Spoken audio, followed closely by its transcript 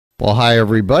Well, hi,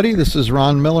 everybody. This is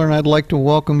Ron Miller, and I'd like to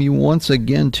welcome you once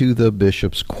again to the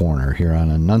Bishop's Corner here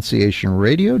on Annunciation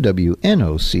Radio,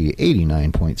 WNOC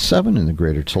 89.7 in the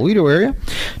greater Toledo area,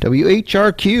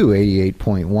 WHRQ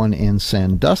 88.1 in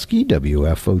Sandusky,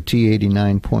 WFOT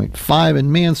 89.5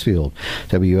 in Mansfield,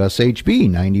 WSHB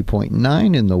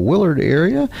 90.9 in the Willard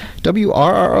area,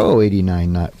 WRRO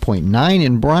 89.9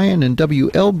 in Bryan, and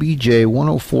WLBJ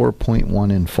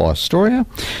 104.1 in Fostoria.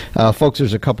 Folks,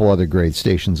 there's a couple other great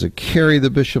stations that carry the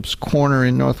Bishop's Corner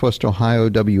in Northwest Ohio,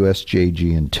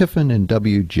 WSJG in Tiffin and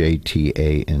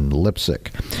WJTA in Leipzig.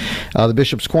 The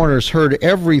Bishop's Corner is heard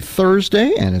every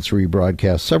Thursday, and it's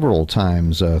rebroadcast several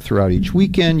times throughout each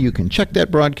weekend. You can check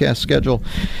that broadcast schedule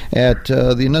at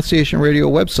the Annunciation Radio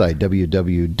website,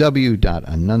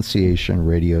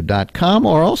 www.annunciationradio.com,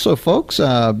 or also, folks,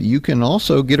 you can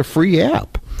also get a free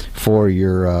app for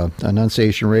your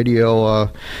Annunciation Radio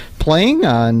playing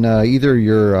on either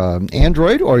your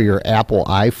Android or your Apple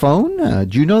iPhone.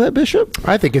 Do you know that, Bishop?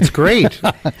 I think it's great.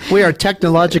 We are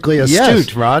technologically astute,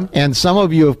 yes. Ron. And some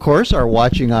of you, of course, are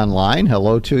watching online.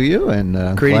 Hello to you,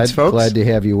 and greetings, folks. Glad to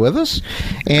have you with us.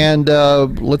 And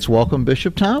let's welcome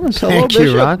Bishop Thomas. Hello, Thank Bishop.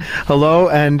 you, Ron. Hello,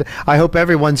 and I hope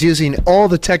everyone's using all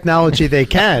the technology they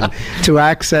can to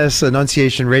access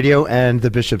Annunciation Radio and the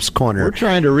Bishop's Corner. We're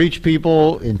trying to reach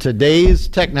people in today's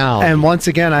technology. And once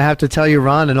again, I have to tell you,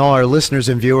 Ron, and all our listeners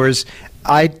and viewers,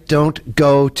 I don't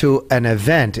go to an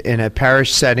event in a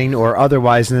parish setting or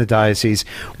otherwise in the diocese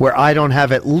where I don't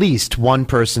have at least one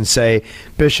person say,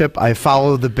 Bishop, I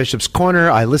follow the Bishop's Corner,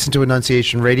 I listen to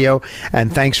Annunciation Radio,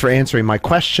 and thanks for answering my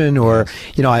question, or,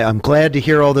 you know, I'm glad to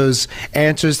hear all those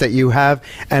answers that you have,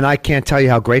 and I can't tell you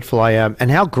how grateful I am,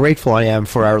 and how grateful I am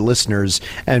for our listeners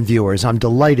and viewers. I'm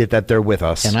delighted that they're with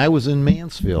us. And I was in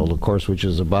Mansfield, of course, which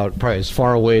is about probably as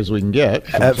far away as we can get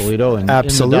from Toledo in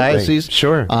the diocese.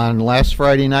 Sure. On last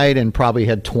Friday night, and probably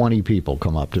had 20 people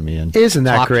come up to me and Isn't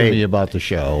that talk great? to me about the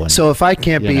show. And, so if I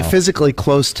can't be physically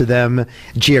close to them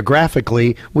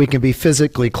geographically, we can be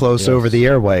physically close over the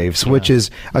airwaves, which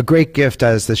is a great gift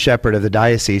as the shepherd of the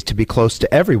diocese, to be close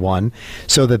to everyone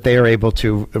so that they are able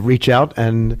to reach out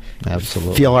and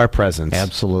feel our presence.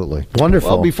 Absolutely.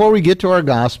 Wonderful. Well, before we get to our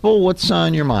gospel, what's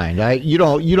on your mind? You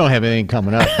don't have anything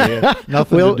coming up, do you?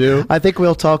 Nothing to do? I think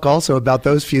we'll talk also about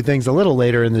those few things a little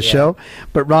later in the show.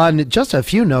 But Ron, just a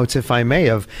few notes, if I may,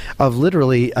 of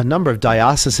literally a number of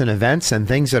diocesan events and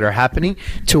things that are happening,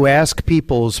 to ask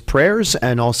people's prayers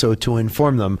and also to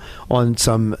inform them on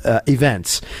some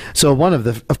events. So one of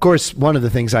the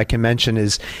things I can mention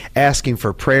is asking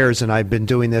for prayers, and I've been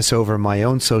doing this over my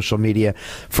own social media,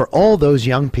 for all those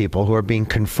young people who are being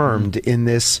confirmed in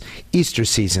this Easter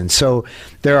season. So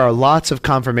there are lots of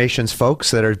confirmations,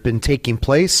 folks, that have been taking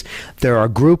place. There are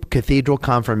group cathedral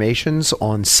confirmations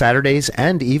on Saturdays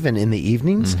and even in the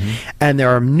evenings. And there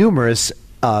are numerous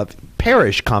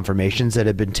parish confirmations that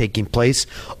have been taking place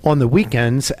on the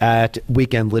weekends at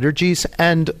weekend liturgies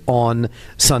and on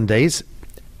Sundays,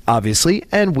 obviously,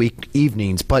 and week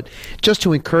evenings. But just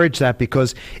to encourage that,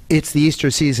 because it's the Easter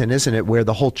season, isn't it, where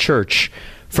the whole church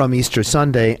from Easter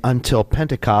Sunday until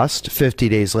Pentecost, 50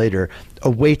 days later,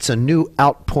 awaits a new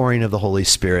outpouring of the Holy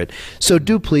Spirit. So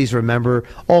do please remember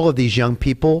all of these young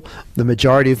people, the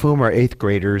majority of whom are 8th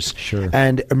graders,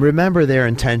 and remember their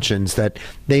intentions, that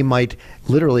they might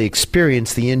literally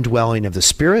experience the indwelling of the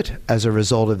Spirit as a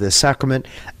result of this sacrament,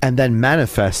 and then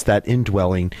manifest that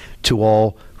indwelling to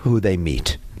all who they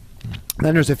meet.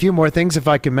 Then there's a few more things, if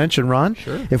I can mention, Ron,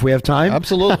 if we have time.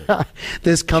 Absolutely.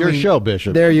 This coming your show,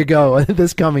 Bishop. There you go.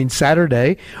 This coming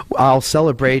Saturday, I'll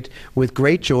celebrate with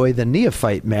great joy the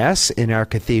Neophyte Mass in our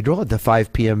cathedral at the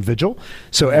 5 p.m. vigil.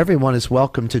 So everyone is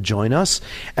welcome to join us.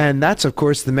 And that's, of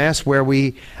course, the Mass where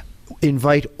we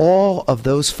invite all of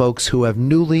those folks who have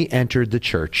newly entered the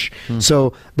church.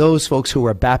 So those folks who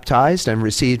were baptized and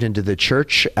received into the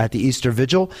church at the Easter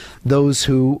Vigil, those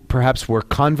who perhaps were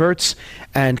converts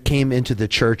and came into the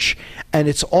church. And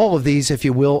it's all of these, if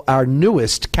you will, our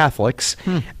newest Catholics,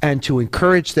 and to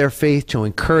encourage their faith, to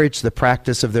encourage the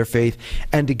practice of their faith,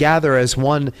 and to gather as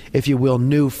one, if you will,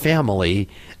 new family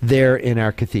there in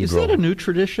our cathedral. Is that a new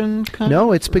tradition?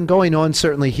 No, it's been going on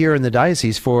certainly here in the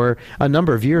diocese for a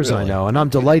number of years, I know, and I'm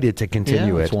delighted to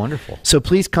continue it. It's wonderful. So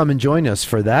please come and join us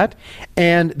for that.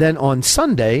 And then on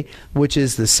Sunday, which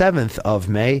is the 7th of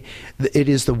May, it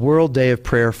is the World Day of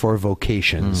Prayer for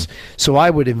Vocations. So I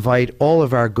would invite all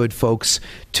of our good folks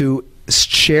to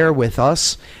share with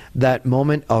us that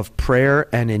moment of prayer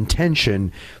and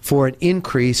intention for an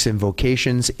increase in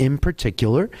vocations, in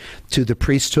particular to the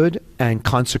priesthood and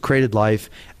consecrated life,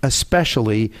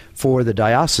 especially for the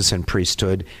diocesan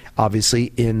priesthood,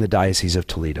 obviously in the Diocese of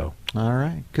Toledo. All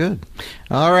right, good.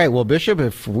 All right, well, Bishop,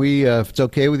 if it's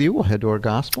okay with you, we'll head to our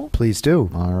gospel. Please do.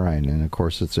 All right, and of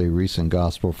course it's a recent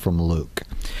gospel from Luke.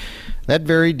 That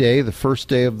very day, the first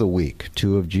day of the week,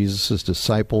 2 of Jesus'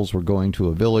 disciples were going to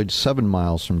a village 7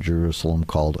 miles from Jerusalem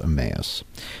called Emmaus.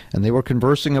 And they were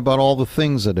conversing about all the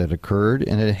things that had occurred,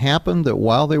 and it happened that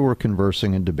while they were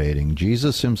conversing and debating,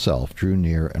 Jesus himself drew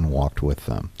near and walked with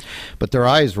them. But their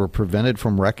eyes were prevented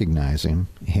from recognizing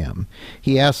him.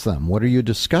 He asked them, "What are you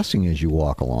discussing as you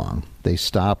walk along?" They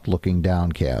stopped, looking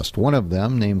downcast. One of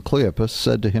them, named Cleopas,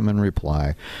 said to him in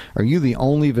reply, "Are you the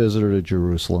only visitor to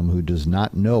Jerusalem who does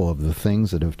not know of the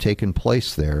things that have taken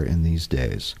place there in these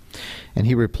days?" And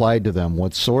he replied to them,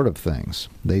 "What sort of things?"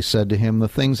 They said to him, "The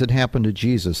things that happened to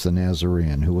Jesus the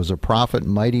Nazarene, who was a prophet,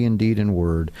 mighty in deed and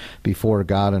word, before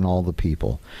God and all the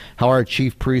people. How our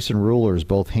chief priests and rulers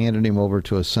both handed him over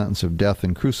to a sentence of death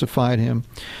and crucified him.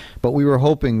 But we were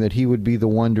hoping that he would be the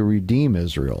one to redeem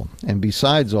Israel. And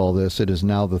besides all this, it is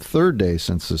now the 3rd day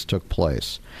since this took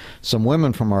place. Some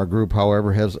women from our group,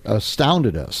 however, has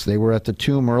astounded us. They were at the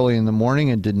tomb early in the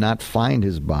morning and did not find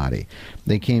his body.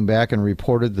 They came back and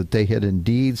reported that they had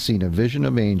indeed seen a vision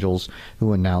of angels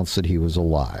who announced that he was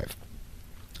alive.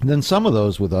 Then some of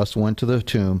those with us went to the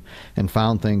tomb and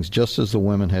found things just as the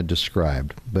women had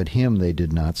described, but him they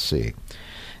did not see.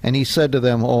 And he said to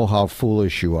them, "Oh, how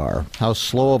foolish you are, how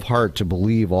slow of heart to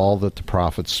believe all that the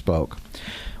prophets spoke.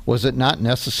 Was it not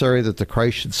necessary that the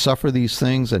Christ should suffer these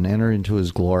things and enter into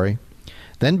his glory?"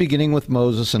 Then, beginning with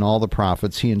Moses and all the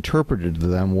prophets, he interpreted to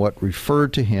them what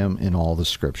referred to him in all the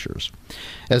scriptures.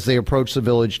 As they approached the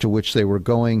village to which they were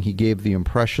going, he gave the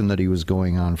impression that he was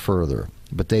going on further.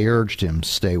 But they urged him,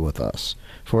 "Stay with us,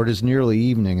 for it is nearly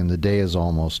evening and the day is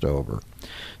almost over."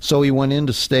 So he went in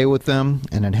to stay with them,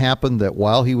 and it happened that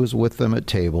while he was with them at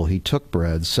table, he took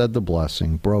bread, said the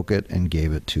blessing, broke it, and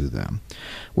gave it to them.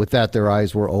 With that their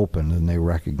eyes were opened, and they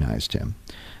recognized him.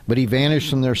 But he vanished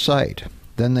from their sight.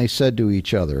 Then they said to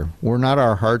each other, "Were not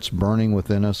our hearts burning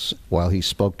within us while he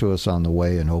spoke to us on the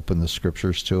way and opened the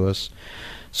scriptures to us?"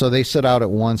 So they set out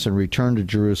at once and returned to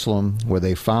Jerusalem, where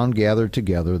they found gathered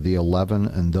together the 11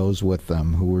 and those with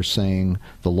them who were saying,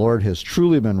 "The Lord has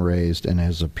truly been raised and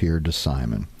has appeared to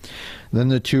Simon." Then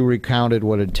the 2 recounted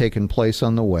what had taken place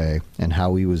on the way and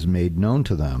how he was made known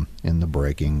to them in the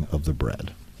breaking of the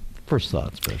bread. First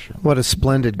thoughts, Bishop. What a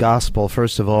splendid gospel,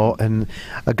 first of all, and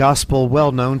a gospel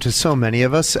well known to so many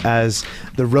of us as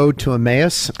the road to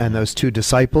Emmaus and those 2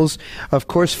 disciples. Of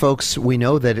course, folks, we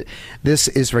know that this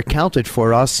is recounted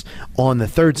for us on the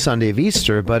 3rd Sunday of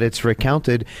Easter, but it's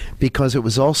recounted because it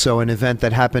was also an event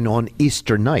that happened on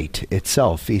Easter night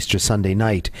itself, Easter Sunday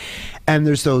night. And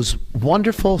there's those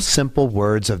wonderful, simple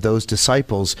words of those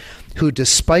disciples who,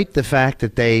 despite the fact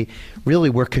that they really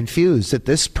were confused that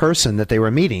this person that they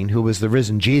were meeting, who was the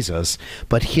risen Jesus,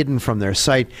 but hidden from their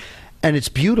sight. And it's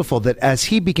beautiful that as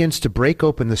he begins to break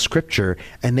open the scripture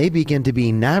and they begin to be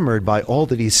enamored by all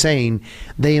that he's saying,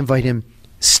 they invite him,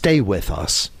 "Stay with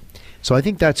us." So I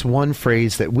think that's one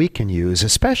phrase that we can use,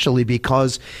 especially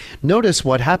because notice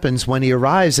what happens when he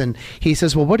arrives and he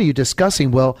says, "Well, what are you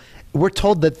discussing?" Well, we're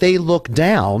told that they look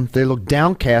down, they look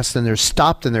downcast, and they're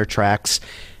stopped in their tracks.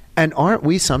 And aren't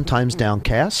we sometimes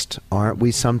downcast? Aren't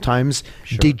we sometimes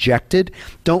dejected?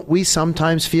 Don't we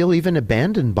sometimes feel even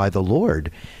abandoned by the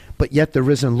Lord? But yet the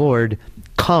risen Lord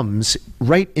comes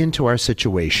right into our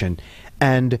situation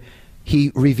and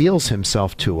he reveals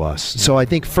himself to us. So I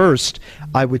think first,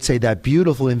 I would say that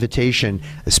beautiful invitation,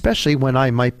 especially when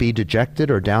I might be dejected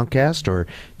or downcast or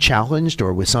challenged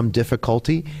or with some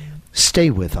difficulty, stay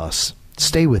with us.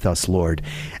 Stay with us, Lord.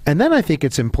 And then I think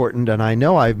it's important, and I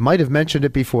know I might have mentioned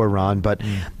it before, Ron, but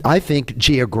I think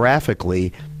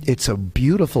geographically, it's a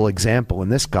beautiful example in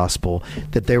this gospel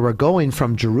that they were going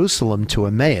from Jerusalem to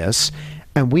Emmaus,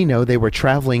 and we know they were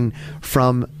traveling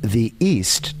from the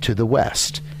east to the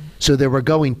west. So they were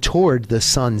going toward the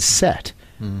sunset,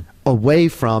 away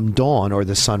from dawn or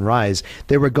the sunrise.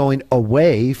 They were going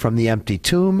away from the empty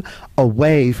tomb,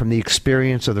 away from the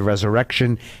experience of the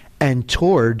resurrection, and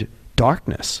toward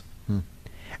darkness.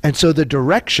 And so the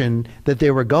direction that they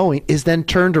were going is then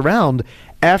turned around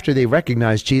after they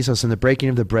recognize Jesus and the breaking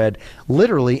of the bread.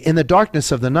 Literally, in the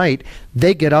darkness of the night,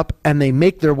 they get up and they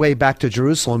make their way back to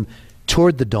Jerusalem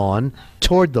toward the dawn,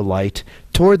 toward the light,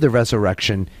 toward the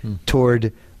resurrection,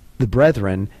 toward the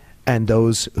brethren and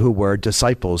those who were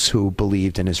disciples who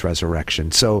believed in his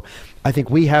resurrection. So I think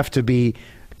we have to be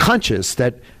conscious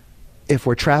that if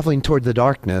we're traveling toward the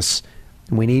darkness,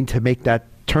 we need to make that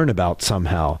turnabout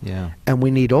somehow. And we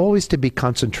need always to be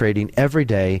concentrating every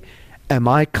day. Am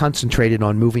I concentrated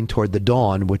on moving toward the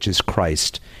dawn, which is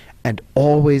Christ, and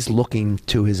always looking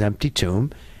to his empty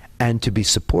tomb and to be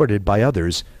supported by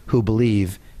others who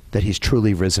believe that he's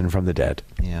truly risen from the dead.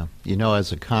 Yeah.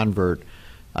 As a convert,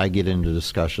 I get into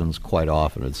discussions quite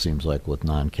often, it seems like, with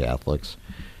non-Catholics,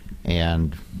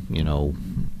 and,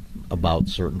 about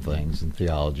certain things in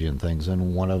theology and things.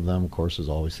 And one of them, of course, is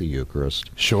always the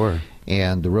Eucharist. Sure.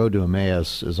 And the road to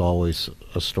Emmaus is always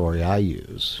a story I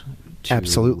use to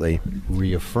absolutely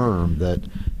reaffirm that,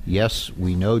 yes,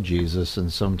 we know Jesus,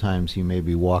 and sometimes he may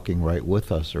be walking right with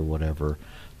us or whatever,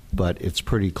 but it's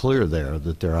pretty clear there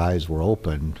that their eyes were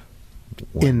opened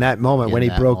in that moment when he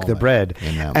broke the bread.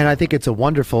 And I think it's a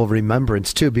wonderful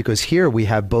remembrance too, because here we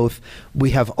have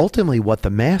ultimately what the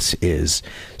Mass is.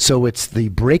 So it's the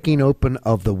breaking open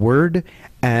of the Word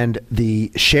and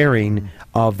the sharing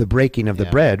of the breaking of the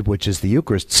bread, which is the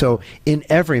Eucharist. So in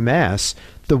every Mass,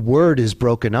 the Word is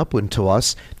broken up into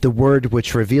us, the Word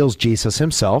which reveals Jesus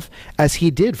himself, as he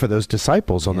did for those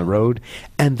disciples on the road.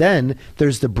 And then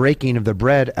there's the breaking of the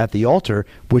bread at the altar,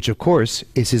 which, of course,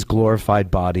 is his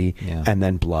glorified body and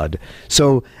then blood.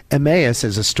 So Emmaus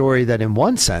is a story that, in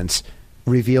one sense,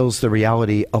 reveals the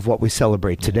reality of what we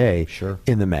celebrate today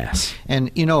in the Mass.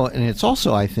 And, and it's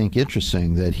also, I think,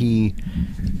 interesting that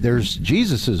there's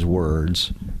Jesus's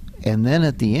words, and then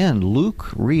at the end,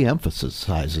 Luke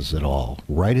re-emphasizes it all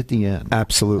right at the end.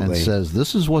 Absolutely. And says,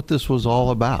 this is what this was all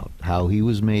about, how he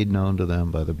was made known to them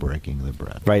by the breaking of the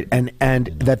bread. Right, and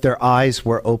that their eyes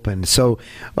were opened. So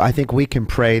I think we can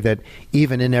pray that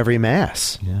even in every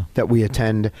Mass that we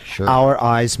attend, our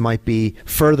eyes might be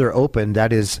further opened,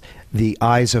 that is, the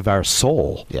eyes of our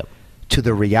soul, to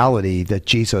the reality that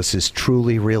Jesus is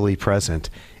truly, really present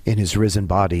in his risen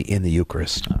body in the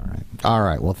Eucharist. All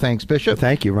right. Well, thanks, Bishop.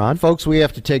 Thank you, Ron. Folks, we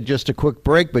have to take just a quick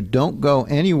break, but don't go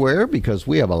anywhere because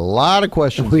we have a lot of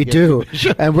questions. We do,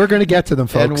 and we're going to get to them,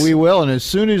 folks. And we will, and as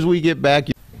soon as we get back...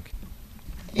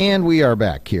 And we are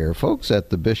back here, folks, at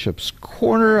the Bishop's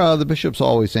Corner. The Bishop's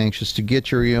always anxious to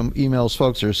get your emails,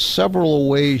 folks. There's several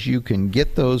ways you can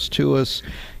get those to us.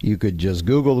 You could just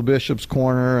Google the Bishop's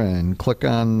Corner and click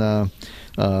on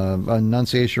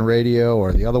Annunciation Radio,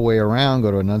 or the other way around,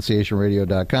 go to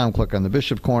annunciationradio.com, click on the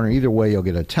Bishop's Corner. Either way, you'll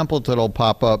get a template that'll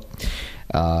pop up.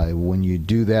 When you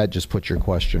do that, just put your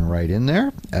question right in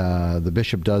there. The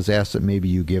bishop does ask that maybe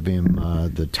you give him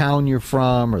the town you're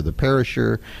from, or the parish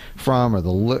you're from,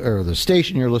 or the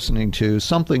station you're listeing to,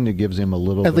 something that gives him a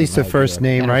little at least a first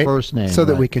name, right? First name, so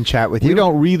that we can chat with you. We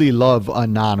don't really love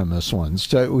anonymous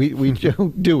ones. We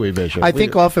don't, do we, Bishop? I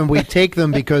think often we take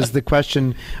them because the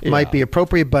question might be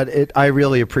appropriate, but I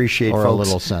really appreciate, or folks, a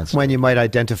little sense when you might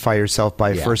identify yourself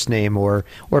by first name or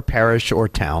parish or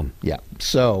town. Yeah.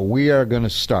 So we are going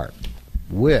to start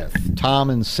with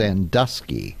Tom in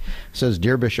Sandusky. It says,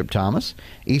 Dear Bishop Thomas,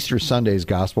 Easter Sunday's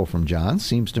Gospel from John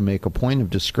seems to make a point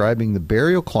of describing the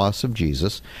burial cloths of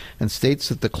Jesus, and states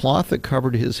that the cloth that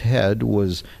covered his head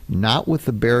was not with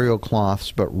the burial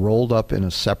cloths but rolled up in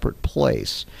a separate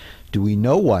place. Do we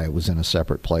know why it was in a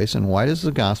separate place, and why does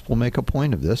the Gospel make a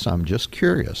point of this? I'm just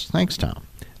curious. Thanks, Tom.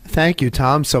 Thank you,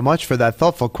 Tom, so much for that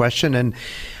thoughtful question. And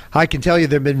I can tell you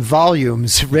there have been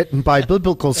volumes written by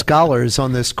biblical scholars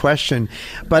on this question,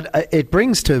 but it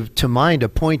brings to mind a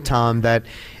point, Tom, that,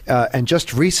 and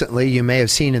just recently you may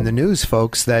have seen in the news,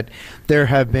 folks, that there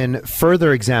have been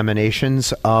further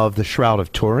examinations of the Shroud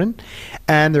of Turin,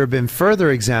 and there have been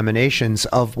further examinations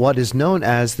of what is known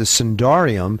as the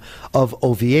Sudarium of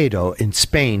Oviedo in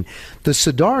Spain. The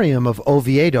Sudarium of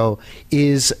Oviedo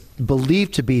is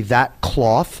believed to be that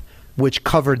cloth which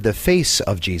covered the face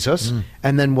of Jesus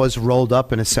and then was rolled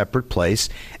up in a separate place.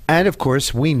 And of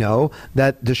course, we know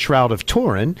that the Shroud of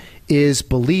Turin is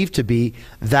believed to be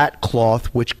that cloth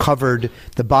which covered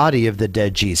the body of the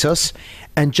dead Jesus.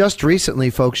 And just recently,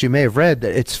 folks, you may have read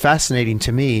that it's fascinating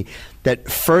to me that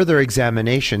further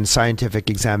examination, scientific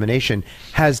examination,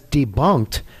 has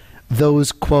debunked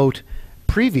those, quote,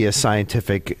 previous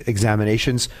scientific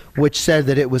examinations, which said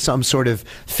that it was some sort of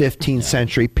 15th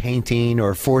century painting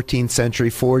or 14th century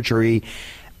forgery.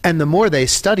 And the more they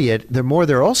study it, the more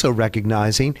they're also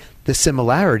recognizing the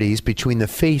similarities between the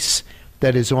face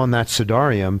that is on that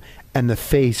Sudarium and the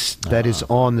face that is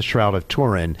on the Shroud of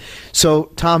Turin. So,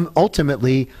 Tom,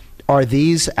 ultimately, are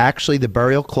these actually the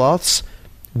burial cloths?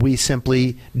 We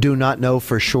simply do not know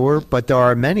for sure, but there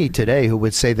are many today who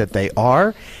would say that they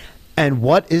are. And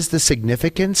what is the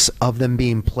significance of them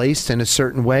being placed in a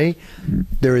certain way?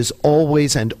 There is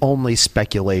always and only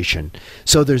speculation.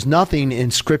 So there's nothing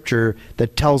in Scripture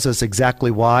that tells us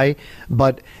exactly why,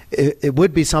 but it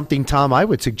would be something, Tom, I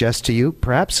would suggest to you,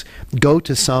 perhaps go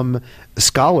to some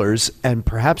scholars and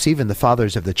perhaps even the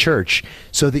fathers of the church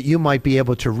so that you might be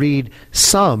able to read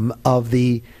some of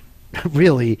the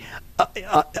really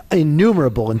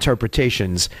innumerable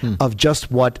interpretations of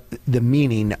just what the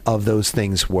meaning of those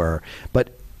things were.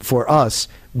 But for us,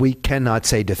 we cannot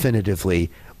say definitively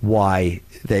why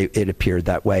it appeared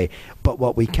that way. But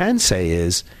what we can say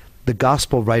is the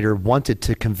gospel writer wanted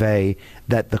to convey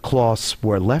that the cloths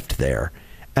were left there,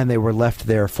 and they were left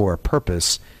there for a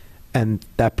purpose. And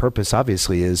that purpose,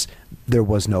 obviously, is there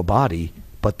was no body,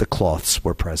 but the cloths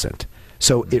were present.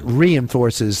 So it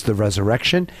reinforces the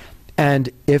resurrection. And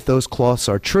if those cloths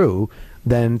are true,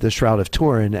 then the Shroud of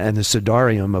Turin and the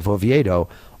Sudarium of Oviedo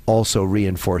also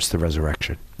reinforce the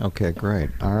resurrection. Okay,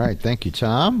 great. All right. Thank you,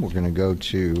 Tom. We're going to go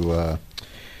to,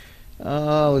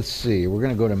 let's see. We're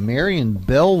going to go to Marion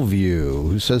Bellevue,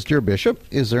 who says, Dear Bishop,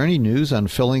 is there any news on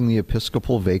filling the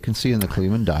Episcopal vacancy in the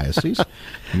Cleveland Diocese?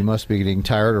 You must be getting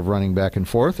tired of running back and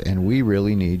forth, and we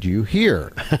really need you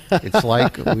here. It's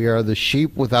like we are the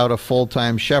sheep without a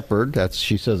full-time shepherd.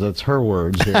 She says that's her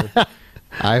words here.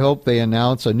 I hope they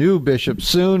announce a new bishop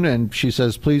soon, and she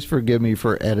says, please forgive me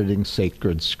for editing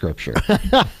sacred scripture.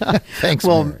 Thanks,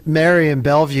 Well, Mary in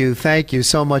Bellevue, thank you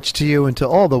so much to you and to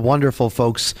all the wonderful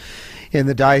folks in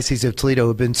the Diocese of Toledo who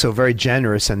have been so very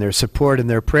generous in their support and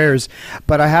their prayers.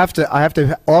 But I have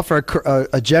to offer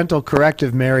a gentle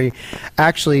corrective, Mary.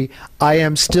 Actually, I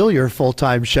am still your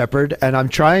full-time shepherd, and I'm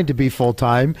trying to be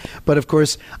full-time. But, of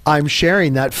course, I'm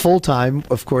sharing that full-time,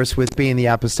 of course, with being the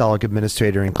apostolic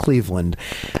administrator in Cleveland.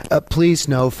 Please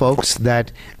know, folks,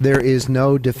 that there is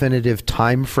no definitive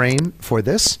time frame for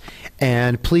this.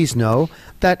 And please know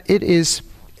that it is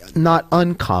not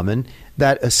uncommon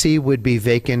that a see would be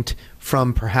vacant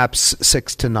from perhaps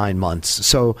 6 to 9 months.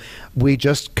 So I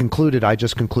just concluded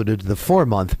the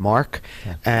 4-month mark,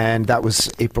 and that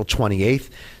was April 28th.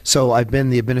 So I've been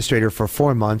the administrator for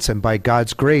 4 months, and by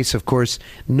God's grace, of course,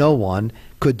 no one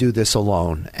could do this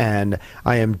alone. And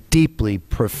I am deeply,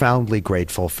 profoundly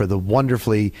grateful for the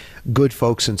wonderfully good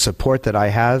folks and support that I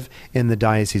have in the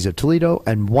Diocese of Toledo,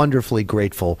 and wonderfully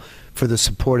grateful for the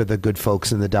support of the good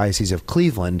folks in the Diocese of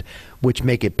Cleveland, which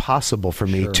make it possible for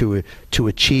me to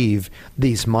achieve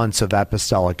these months of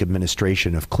apostolic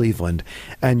administration of Cleveland.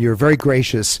 And you're very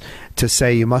gracious to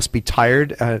say you must be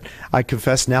tired. I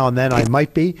confess now and then I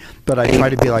might be, but I try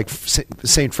to be like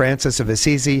St. Francis of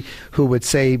Assisi, who would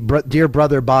say, dear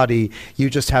brother body, you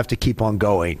just have to keep on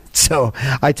going. So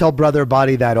I tell brother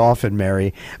body that often,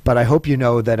 Mary, but I hope you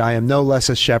know that I am no less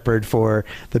a shepherd for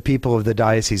the people of the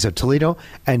Diocese of Toledo,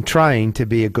 and trying to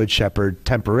be a good shepherd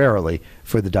temporarily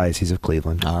for the Diocese of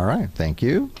Cleveland. All right, thank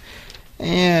you.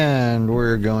 And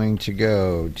we're going to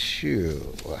go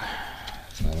to,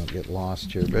 so I don't get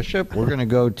lost here, Bishop, we're going to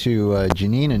go to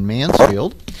Janine in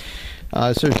Mansfield.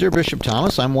 So, Dear Bishop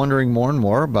Thomas, I'm wondering more and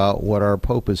more about what our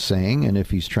Pope is saying and if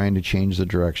he's trying to change the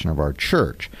direction of our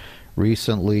church.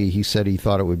 Recently, he said he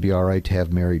thought it would be all right to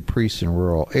have married priests in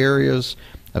rural areas.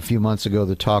 A few months ago,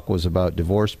 the talk was about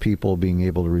divorced people being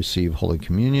able to receive Holy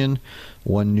Communion.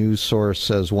 One news source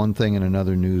says one thing and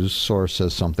another news source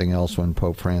says something else when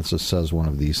Pope Francis says one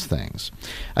of these things.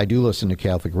 I do listen to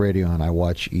Catholic radio and I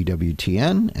watch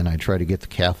EWTN, and I try to get the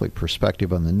Catholic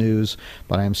perspective on the news,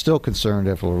 but I am still concerned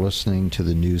after listening to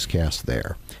the newscast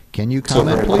there. Can you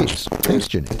comment, please? Thanks,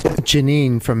 Janine.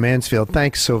 Janine from Mansfield,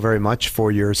 thanks so very much for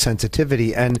your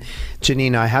sensitivity. And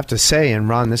Janine, I have to say, and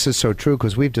Ron, this is so true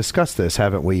because we've discussed this,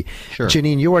 haven't we? Sure.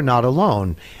 Janine, you are not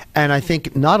alone. And I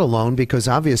think not alone because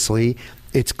obviously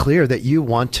it's clear that you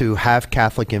want to have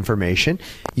Catholic information,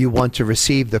 you want to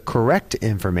receive the correct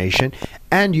information,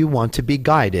 and you want to be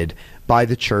guided by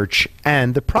the Church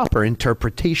and the proper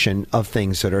interpretation of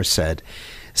things that are said.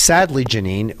 Sadly,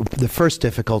 Janine, the first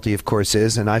difficulty, of course,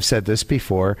 is, and I've said this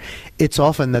before, it's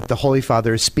often that the Holy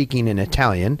Father is speaking in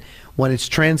Italian. When it's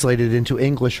translated into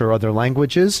English or other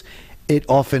languages, it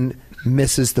often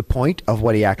misses the point of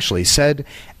what he actually said.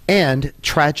 And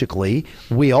tragically,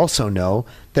 we also know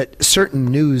that certain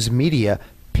news media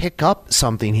pick up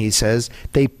something he says,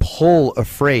 they pull a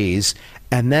phrase,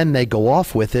 and then they go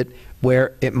off with it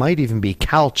where it might even be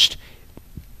couched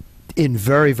in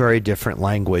very, very different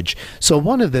language. So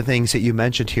one of the things that you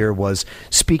mentioned here was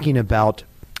speaking about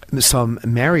some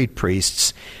married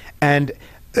priests. And,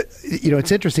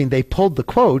 it's interesting, they pulled the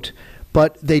quote,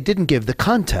 but they didn't give the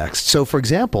context. So, for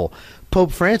example,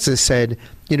 Pope Francis said,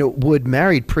 would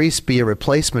married priests be a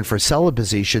replacement for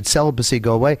celibacy? Should celibacy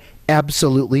go away?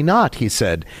 Absolutely not, he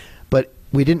said. But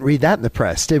we didn't read that in the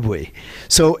press, did we?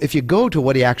 So if you go to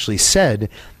what he actually said,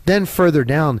 then further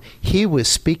down, he was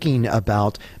speaking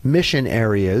about mission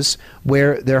areas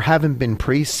where there haven't been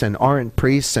priests and aren't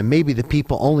priests, and maybe the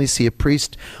people only see a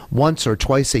priest once or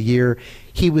twice a year.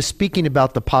 He was speaking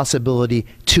about the possibility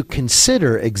to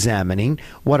consider examining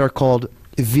what are called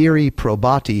viri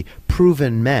probati,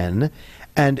 proven men,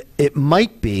 and it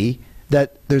might be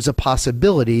that there's a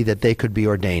possibility that they could be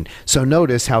ordained. So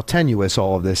notice how tenuous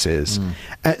all of this is.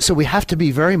 So we have to be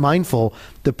very mindful.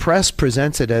 The press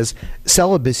presents it as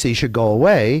celibacy should go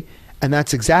away, and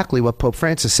that's exactly what Pope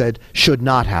Francis said should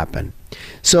not happen.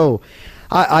 So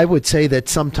I would say that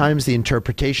sometimes the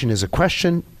interpretation is a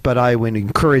question, but I would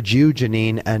encourage you,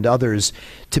 Janine, and others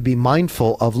to be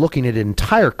mindful of looking at an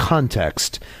entire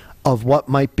context of what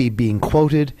might be being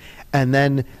quoted, and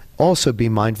then also be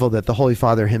mindful that the Holy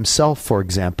Father himself, for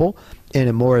example, in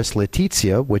Amoris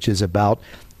Laetitia, which is about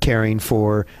caring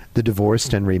for the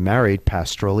divorced and remarried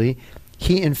pastorally,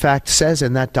 he in fact says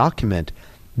in that document,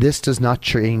 this does not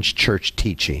change church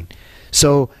teaching.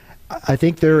 So I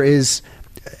think there is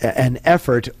an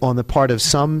effort on the part of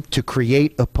some to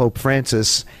create a Pope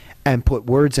Francis and put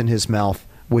words in his mouth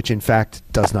which in fact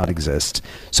does not exist.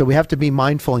 So we have to be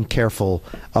mindful and careful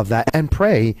of that, and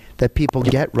pray that people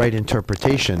get right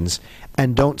interpretations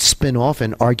and don't spin off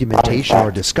in argumentation or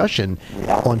discussion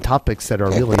on topics that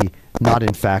are really not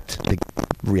in fact the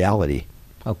reality.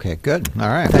 Okay, good. All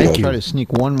right. Thank I'll you. try to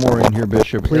sneak one more in here,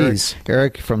 Bishop. Please.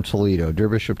 Eric from Toledo. Dear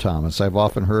Bishop Thomas, I've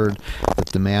often heard that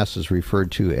the Mass is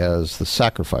referred to as the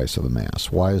sacrifice of the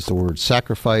Mass. Why is the word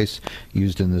sacrifice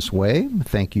used in this way?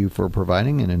 Thank you for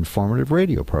providing an informative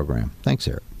radio program. Thanks,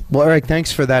 Eric. Well, Eric,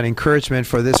 thanks for that encouragement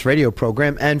for this radio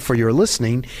program and for your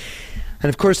listening. And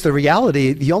of course, the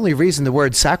reality, the only reason the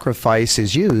word sacrifice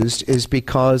is used is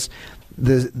because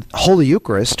the Holy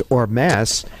Eucharist or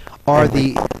Mass are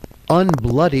the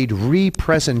unbloodied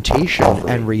representation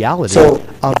and reality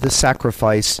of the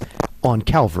sacrifice on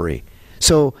Calvary.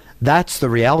 So that's the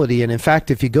reality. And in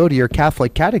fact, if you go to your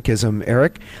Catholic Catechism,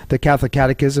 Eric, the Catholic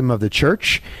Catechism of the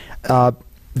Church,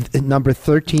 number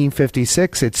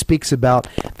 1356, it speaks about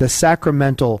the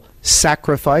sacramental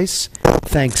sacrifice,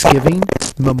 thanksgiving,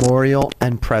 memorial,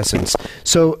 and presence.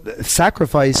 So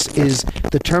sacrifice is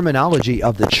the terminology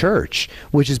of the Church,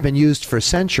 which has been used for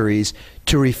centuries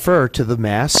to refer to the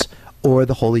Mass or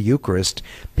the Holy Eucharist,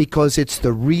 because it's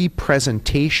the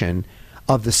representation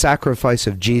of the sacrifice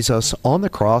of Jesus on the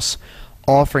cross,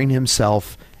 offering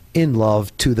himself in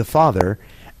love to the Father.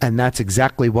 And that's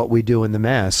exactly what we do in the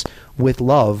Mass. With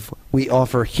love, we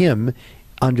offer him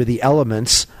under the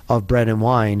elements of bread and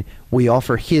wine. We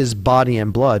offer his body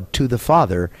and blood to the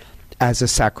Father as a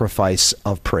sacrifice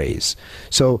of praise.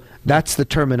 So that's the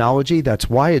terminology. That's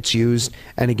why it's used.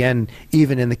 And again,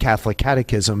 even in the Catholic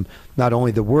Catechism, not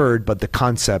only the word, but the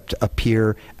concept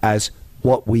appear as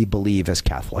what we believe as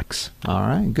Catholics. All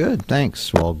right, good.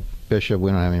 Thanks. Well, Bishop, we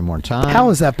don't have any more time.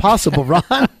 How is that possible, Ron?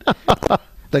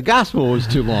 The gospel was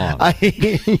too long.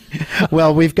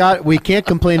 Well, we can't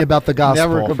complain about the gospel.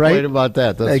 Never complain right? about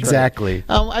that. That's exactly.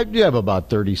 Right. I do have about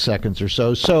 30 seconds or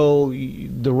so. So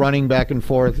the running back and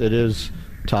forth, it is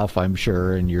tough, I'm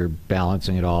sure, and you're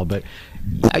balancing it all. But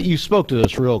you spoke to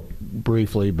this real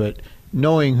briefly, but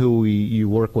knowing who you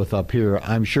work with up here,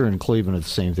 I'm sure in Cleveland it's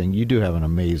the same thing. You do have an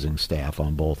amazing staff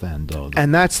on both ends, though.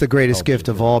 And that's the greatest gift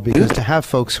of all, because to have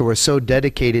folks who are so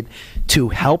dedicated to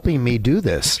helping me do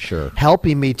this,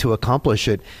 helping me to accomplish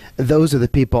it, those are the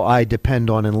people I depend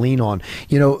on and lean on.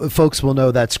 You know, folks will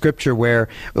know that scripture where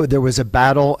there was a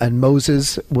battle and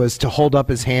Moses was to hold up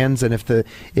his hands, and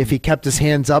if he kept his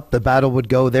hands up, the battle would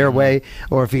go their way,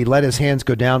 or if he let his hands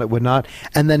go down, it would not.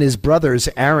 And then his brothers,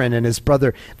 Aaron and his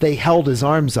brother, they held his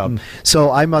arms up. So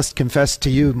I must confess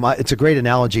to you, it's a great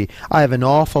analogy. I have an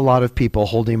awful lot of people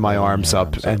holding my arms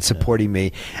up and supporting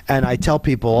me. And I tell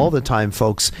people all the time,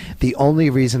 folks, the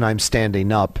only reason I'm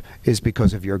standing up is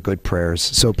because of your good prayers.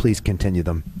 So please continue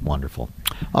them. Wonderful.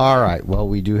 All right. Well,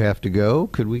 we do have to go.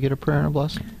 Could we get a prayer and a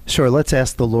blessing? Sure. Let's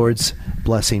ask the Lord's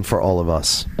blessing for all of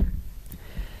us.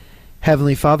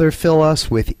 Heavenly Father, fill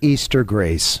us with Easter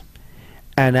grace.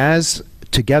 And as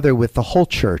together with the whole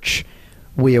Church,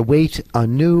 we await a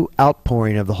new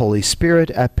outpouring of the Holy Spirit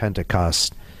at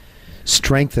Pentecost,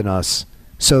 strengthen us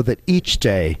so that each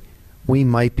day we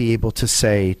might be able to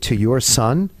say to your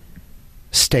Son,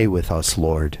 stay with us,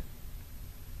 Lord.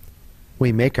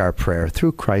 We make our prayer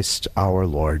through Christ our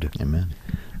Lord. Amen.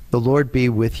 The Lord be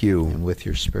with you. And with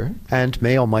your spirit. And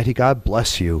may Almighty God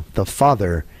bless you, the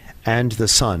Father and the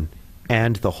Son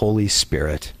and the Holy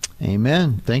Spirit.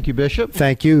 Amen. Thank you, Bishop.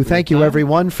 Thank you. Thank you,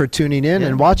 everyone, for tuning in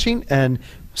and watching, and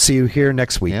see you here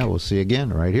next week. Yeah, we'll see you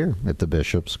again right here at the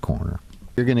Bishop's Corner.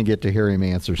 You're going to get to hear him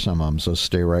answer some of them, so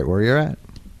stay right where you're at.